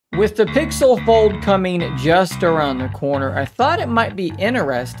With the Pixel Fold coming just around the corner, I thought it might be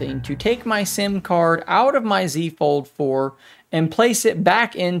interesting to take my SIM card out of my Z Fold 4 and place it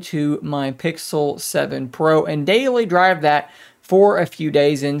back into my Pixel 7 Pro and daily drive that for a few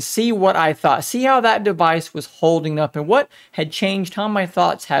days and see what I thought. See how that device was holding up and what had changed, how my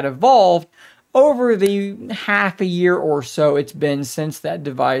thoughts had evolved over the half a year or so it's been since that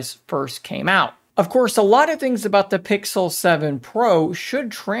device first came out. Of course, a lot of things about the Pixel 7 Pro should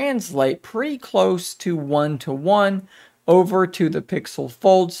translate pretty close to one-to-one over to the Pixel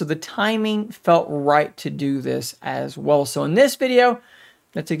Fold, so the timing felt right to do this as well. So in this video,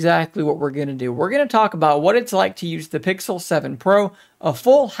 that's exactly what we're going to do. We're going to talk about what it's like to use the Pixel 7 Pro a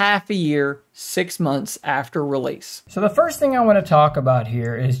full half a year, 6 months after release. So the first thing I want to talk about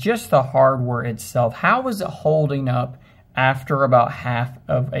here is just the hardware itself. How is it holding up after about half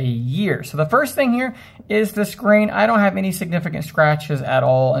of a year? So the first thing here is the screen. I don't have any significant scratches at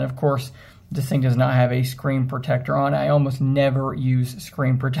all. And of course, this thing does not have a screen protector on. I almost never use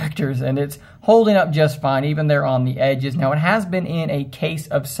screen protectors and it's holding up just fine, even there on the edges. Now it has been in a case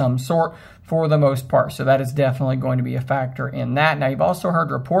of some sort for the most part. So that is definitely going to be a factor in that. Now you've also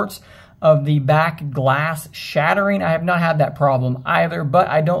heard reports of the back glass shattering. I have not had that problem either, but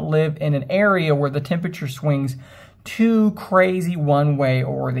I don't live in an area where the temperature swings too crazy one way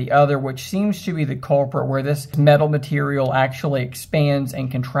or the other, which seems to be the culprit, where this metal material actually expands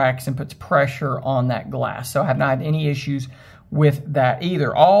and contracts and puts pressure on that glass. So I have not had any issues with that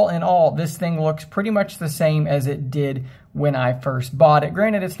either. All in all, this thing looks pretty much the same as it did when I first bought it.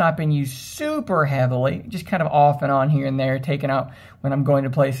 Granted, it's not been used super heavily, just kind of off and on here and there, taken out when I'm going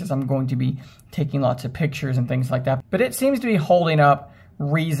to places I'm going to be taking lots of pictures and things like that. But it seems to be holding up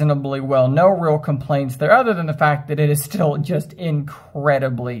reasonably well. No real complaints there other than the fact that it is still just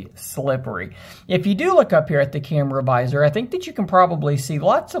incredibly slippery. If you do look up here at the camera visor, I think that you can probably see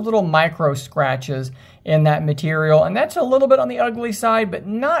lots of little micro scratches in that material, and that's a little bit on the ugly side, but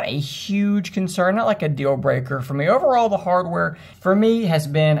not a huge concern, not like a deal breaker for me. Overall, the hardware for me has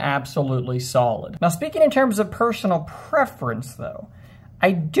been absolutely solid. Now, speaking in terms of personal preference though,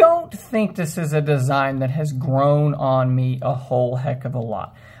 I don't think this is a design that has grown on me a whole heck of a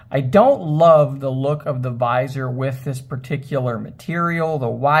lot. I don't love the look of the visor with this particular material, the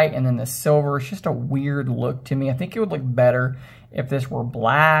white and then the silver. It's just a weird look to me. I think it would look better if this were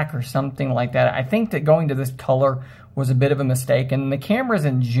black or something like that. I think that going to this color was a bit of a mistake. And the cameras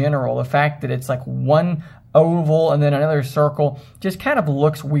in general, the fact that it's like one oval and then another circle just kind of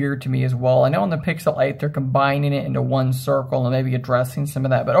looks weird to me as well. I know on the Pixel 8 they're combining it into one circle and maybe addressing some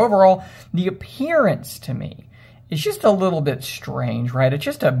of that, but overall the appearance to me is just a little bit strange, right? It's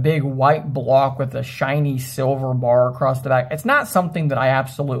just a big white block with a shiny silver bar across the back. It's not something that I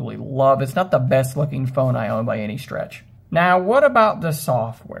absolutely love. It's not the best looking phone I own by any stretch. Now, what about the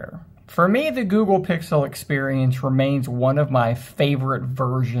software? For me, the Google Pixel experience remains one of my favorite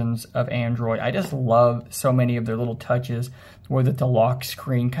versions of Android. I just love so many of their little touches, where the lock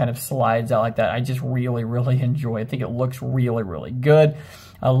screen kind of slides out like that. I just really, really enjoy it. I think it looks really, really good.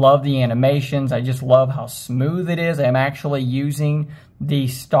 I love the animations. I just love how smooth it is. I'm actually using the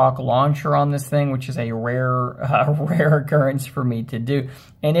stock launcher on this thing, which is a rare occurrence for me to do.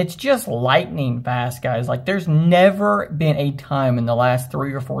 And it's just lightning fast, guys. Like, there's never been a time in the last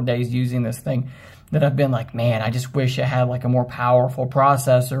 3 or 4 days using this thing that I've been like, man, I just wish it had like a more powerful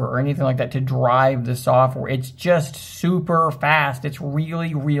processor or anything like that to drive the software. It's just super fast. It's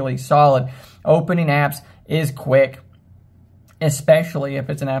really, really solid. Opening apps is quick, especially if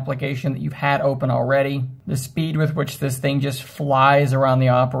it's an application that you've had open already. The speed with which this thing just flies around the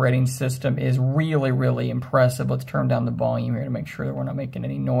operating system is really, really impressive. Let's turn down the volume here to make sure that we're not making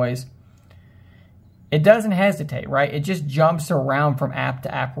any noise. It doesn't hesitate, right? It just jumps around from app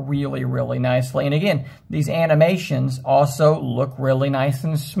to app really, really nicely. And again, these animations also look really nice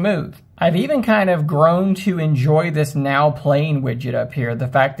and smooth. I've even kind of grown to enjoy this Now Playing widget up here. The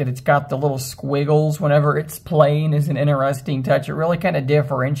fact that it's got the little squiggles whenever it's playing is an interesting touch. It really kind of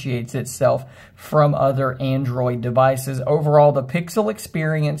differentiates itself from other Android devices. Overall, the Pixel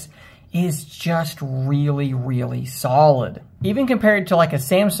experience is just really, really solid. Even compared to like a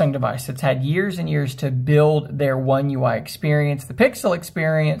Samsung device that's had years and years to build their One UI experience, the Pixel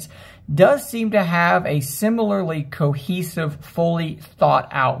experience does seem to have a similarly cohesive, fully thought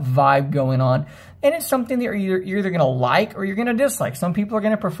out vibe going on. And it's something that you're either going to like or you're going to dislike. Some people are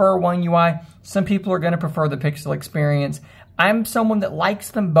going to prefer One UI. Some people are going to prefer the Pixel experience. I'm someone that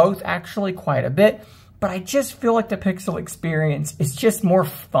likes them both actually quite a bit. but I just feel like the Pixel experience is just more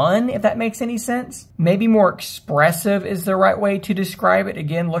fun, if that makes any sense. Maybe more expressive is the right way to describe it.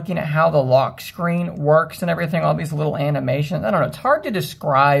 Again, looking at how the lock screen works and everything, all these little animations. I don't know, it's hard to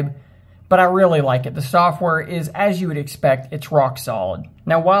describe, but I really like it. The software is, as you would expect, it's rock solid.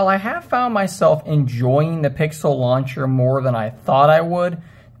 Now, while I have found myself enjoying the Pixel launcher more than I thought I would,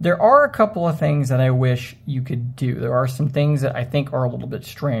 there are a couple of things that I wish you could do. There are some things that I think are a little bit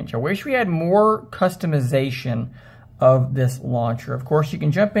strange. I wish we had more customization of this launcher. Of course, you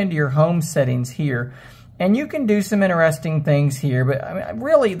can jump into your home settings here, and you can do some interesting things here, but I mean,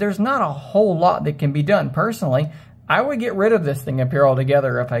 really, there's not a whole lot that can be done. Personally, I would get rid of this thing up here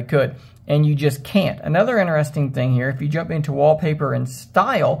altogether if I could, and you just can't. Another interesting thing here, if you jump into wallpaper and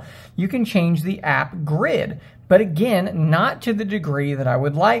style, you can change the app grid. But again, not to the degree that I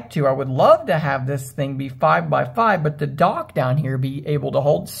would like to. I would love to have this thing be 5x5, but the dock down here be able to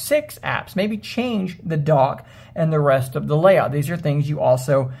hold 6 apps. Maybe change the dock and the rest of the layout. These are things you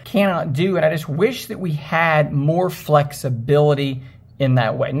also cannot do, and I just wish that we had more flexibility in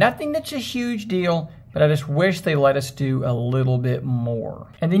that way. Nothing that's a huge deal, but I just wish they let us do a little bit more.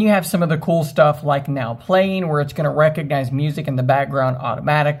 And then you have some of the cool stuff like Now Playing, where it's gonna recognize music in the background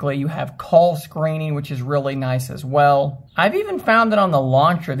automatically. You have call screening, which is really nice as well. I've even found that on the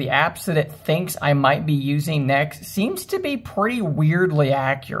launcher, the apps that it thinks I might be using next seems to be pretty weirdly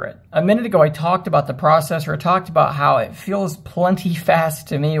accurate. A minute ago, I talked about the processor. I talked about how it feels plenty fast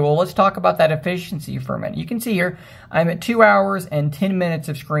to me. Well, let's talk about that efficiency for a minute. You can see here, I'm at 2 hours and 10 minutes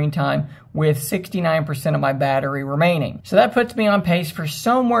of screen time with 69% of my battery remaining. So that puts me on pace for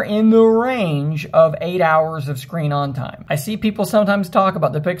somewhere in the range of 8 hours of screen on time. I see people sometimes talk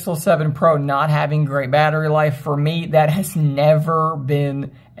about the Pixel 7 Pro not having great battery life. For me, that has never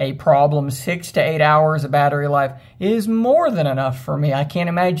been a problem. 6 to 8 hours of battery life is more than enough for me. I can't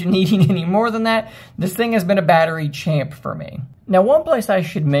imagine needing any more than that. This thing has been a battery champ for me. Now, one place I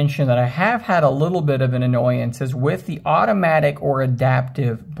should mention that I have had a little bit of an annoyance is with the automatic or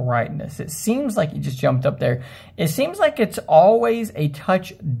adaptive brightness. It seems like, you just jumped up there, it seems like it's always a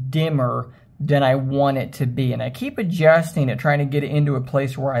touch dimmer than I want it to be. And I keep adjusting it, trying to get it into a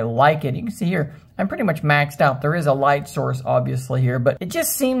place where I like it. You can see here, I'm pretty much maxed out. There is a light source obviously here, but it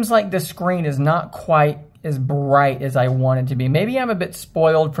just seems like the screen is not quite as bright as I want it to be. Maybe I'm a bit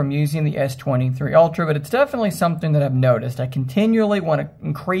spoiled from using the S23 Ultra, but it's definitely something that I've noticed. I continually want to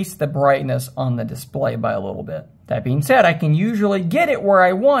increase the brightness on the display by a little bit. That being said, I can usually get it where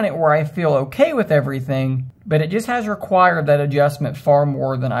I want it, where I feel okay with everything, but it just has required that adjustment far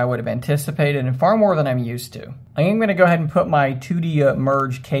more than I would have anticipated and far more than I'm used to. I am going to go ahead and put my 2D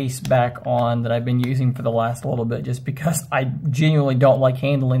merge case back on that I've been using for the last little bit, just because I genuinely don't like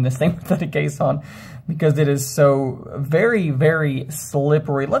handling this thing without a case on, because it is so very, very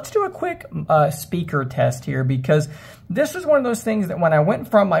slippery. Let's do a quick speaker test here, because this was one of those things that when I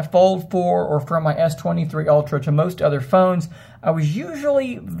went from my Fold 4 or from my S23 Ultra to most other phones, I was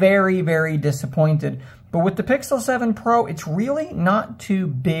usually very, very disappointed. But with the Pixel 7 Pro, it's really not too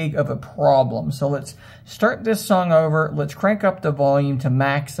big of a problem. So let's start this song over. Let's crank up the volume to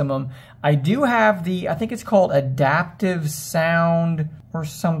maximum. I do have the, I think it's called adaptive sound or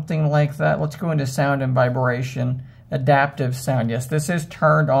something like that. Let's go into sound and vibration. Adaptive sound. Yes, this is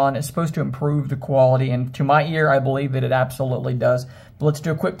turned on. It's supposed to improve the quality, and to my ear, I believe that it absolutely does. But let's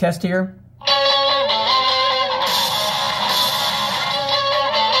do a quick test here.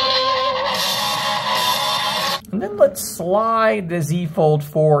 And then let's slide the Z Fold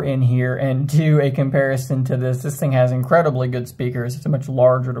 4 in here and do a comparison to this. This thing has incredibly good speakers. It's a much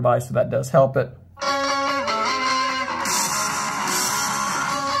larger device, so that does help it.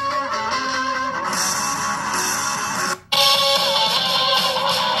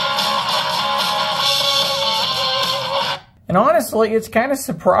 And honestly, it's kind of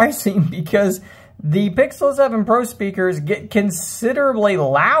surprising because the Pixel 7 Pro speakers get considerably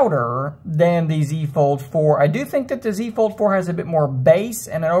louder than the Z Fold 4. I do think that the Z Fold 4 has a bit more bass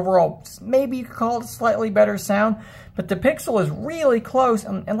and an overall, maybe you could call it a slightly better sound, but the Pixel is really close,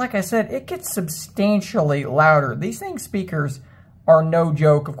 and like I said, it gets substantially louder. These things speakers are no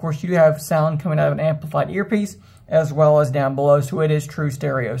joke. Of course, you have sound coming out of an amplified earpiece, as well as down below, so it is true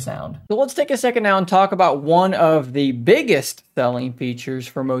stereo sound. So let's take a second now and talk about one of the biggest selling features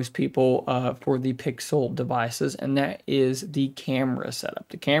for most people for the Pixel devices, and that is the camera setup.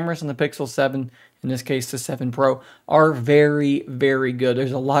 The cameras on the Pixel 7, in this case the 7 Pro, are very, very good.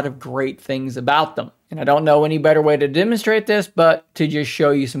 There's a lot of great things about them. And I don't know any better way to demonstrate this, but to just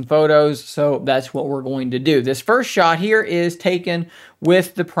show you some photos. So that's what we're going to do. This first shot here is taken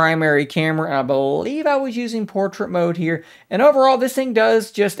with the primary camera. I believe I was using portrait mode here. And overall, this thing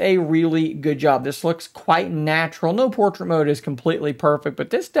does just a really good job. This looks quite natural. No portrait mode is completely perfect,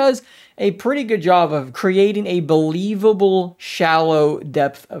 but this does a pretty good job of creating a believable shallow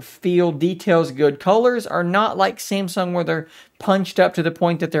depth of field. Details good. Colors are not like Samsung where they're punched up to the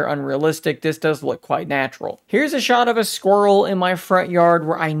point that they're unrealistic. This does look quite natural. Here's a shot of a squirrel in my front yard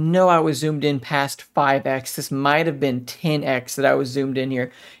where I know I was zoomed in past 5x. This might have been 10x that I was zoomed in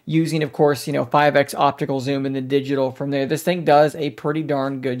here using, of course, 5x optical zoom and the digital from there. This thing does a pretty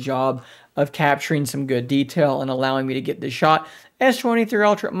darn good job of capturing some good detail and allowing me to get this shot. S23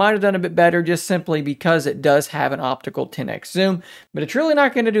 Ultra might have done a bit better just simply because it does have an optical 10x zoom, but it's really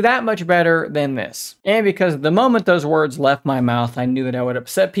not going to do that much better than this. And because the moment those words left my mouth, I knew that I would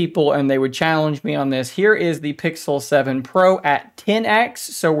upset people and they would challenge me on this. Here is the Pixel 7 Pro at 10x,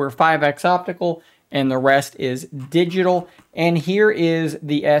 so we're 5x optical, and the rest is digital. And here is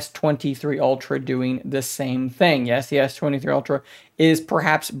the S23 Ultra doing the same thing. Yes, the S23 Ultra is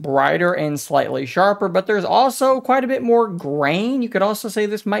perhaps brighter and slightly sharper, but there's also quite a bit more grain. You could also say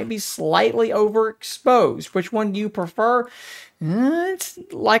this might be slightly overexposed. Which one do you prefer? It's,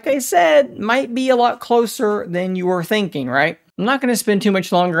 like I said, might be a lot closer than you were thinking, right? I'm not going to spend too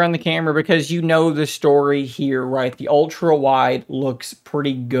much longer on the camera because you know the story here, right? The ultra wide looks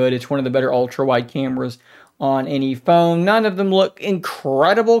pretty good. It's one of the better ultra wide cameras on any phone. None of them look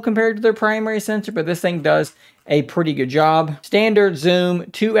incredible compared to their primary sensor, but this thing does a pretty good job. Standard zoom,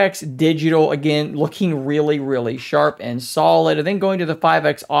 2x digital, again, looking really, really sharp and solid. And then going to the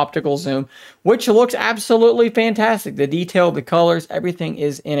 5x optical zoom, which looks absolutely fantastic. The detail, the colors, everything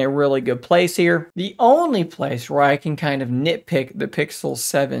is in a really good place here. The only place where I can kind of nitpick the Pixel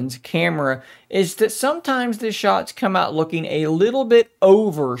 7's camera is that sometimes the shots come out looking a little bit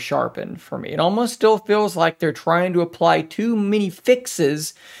over sharpened for me. It almost still feels like they're trying to apply too many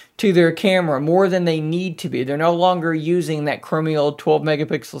fixes to their camera, more than they need to be. They're no longer using that crummy old 12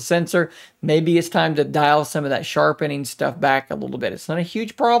 megapixel sensor. Maybe it's time to dial some of that sharpening stuff back a little bit. It's not a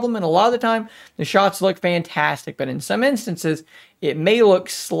huge problem, and a lot of the time, the shots look fantastic, but in some instances, it may look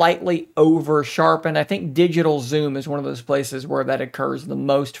slightly over sharpened. I think digital zoom is one of those places where that occurs the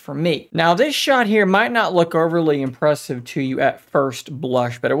most for me. Now, this shot here might not look overly impressive to you at first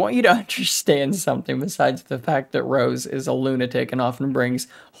blush, but I want you to understand something besides the fact that Rose is a lunatic and often brings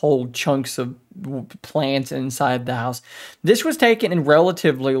whole chunks of plants inside the house. This was taken in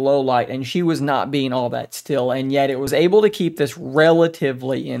relatively low light, and she was not being all that still, and yet it was able to keep this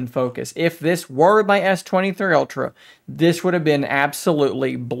relatively in focus. If this were my S23 Ultra, this would have been an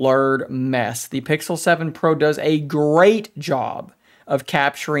absolutely blurred mess. The Pixel 7 Pro does a great job of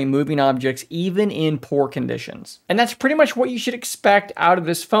capturing moving objects even in poor conditions. And that's pretty much what you should expect out of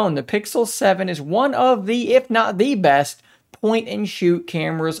this phone. The Pixel 7 is one of the, if not the best, point and shoot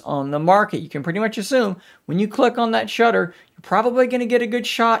cameras on the market. You can pretty much assume when you click on that shutter, you're probably going to get a good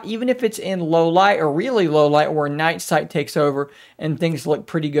shot, even if it's in low light or really low light where night sight takes over, and things look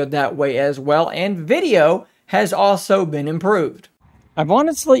pretty good that way as well. And video has also been improved. I've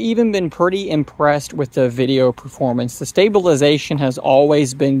honestly even been pretty impressed with the video performance. The stabilization has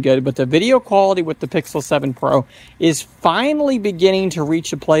always been good, but the video quality with the Pixel 7 Pro is finally beginning to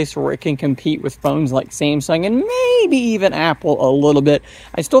reach a place where it can compete with phones like Samsung and maybe even Apple a little bit.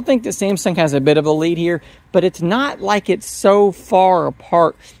 I still think that Samsung has a bit of a lead here, but it's not like it's so far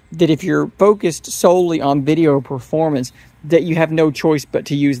apart that if you're focused solely on video performance, that you have no choice but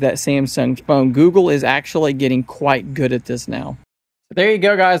to use that Samsung phone. Google is actually getting quite good at this now. There you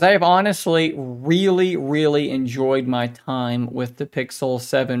go, guys. I have honestly really enjoyed my time with the Pixel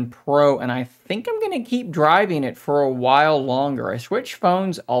 7 Pro, and I think I'm going to keep driving it for a while longer. I switch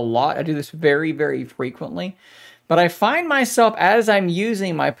phones a lot. I do this very frequently, but I find myself, as I'm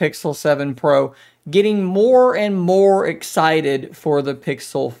using my Pixel 7 Pro, getting more and more excited for the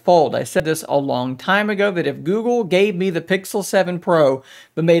Pixel Fold. I said this a long time ago that if Google gave me the Pixel 7 Pro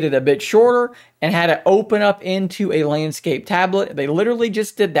but made it a bit shorter and had it open up into a landscape tablet, they literally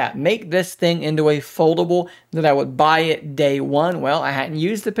just did that. Make this thing into a foldable, that I would buy it day one. Well, I hadn't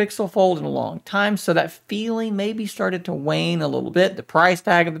used the Pixel Fold in a long time, so that feeling maybe started to wane a little bit. The price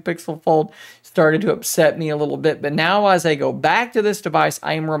tag of the Pixel Fold started to upset me a little bit, but now as I go back to this device,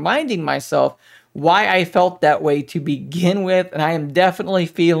 I am reminding myself why I felt that way to begin with, and I am definitely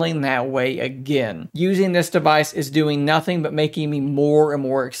feeling that way again. Using this device is doing nothing but making me more and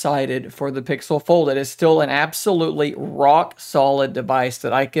more excited for the Pixel Fold. It is still an absolutely rock solid device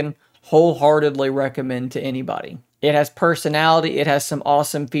that I can wholeheartedly recommend to anybody. It has personality, it has some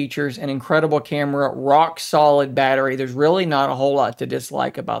awesome features, an incredible camera, rock solid battery. There's really not a whole lot to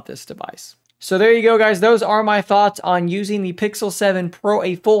dislike about this device. So there you go, guys. Those are my thoughts on using the Pixel 7 Pro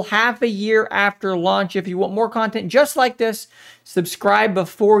a full half a year after launch. If you want more content just like this, subscribe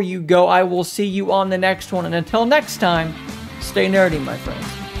before you go. I will see you on the next one. And until next time, stay nerdy, my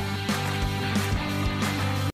friends.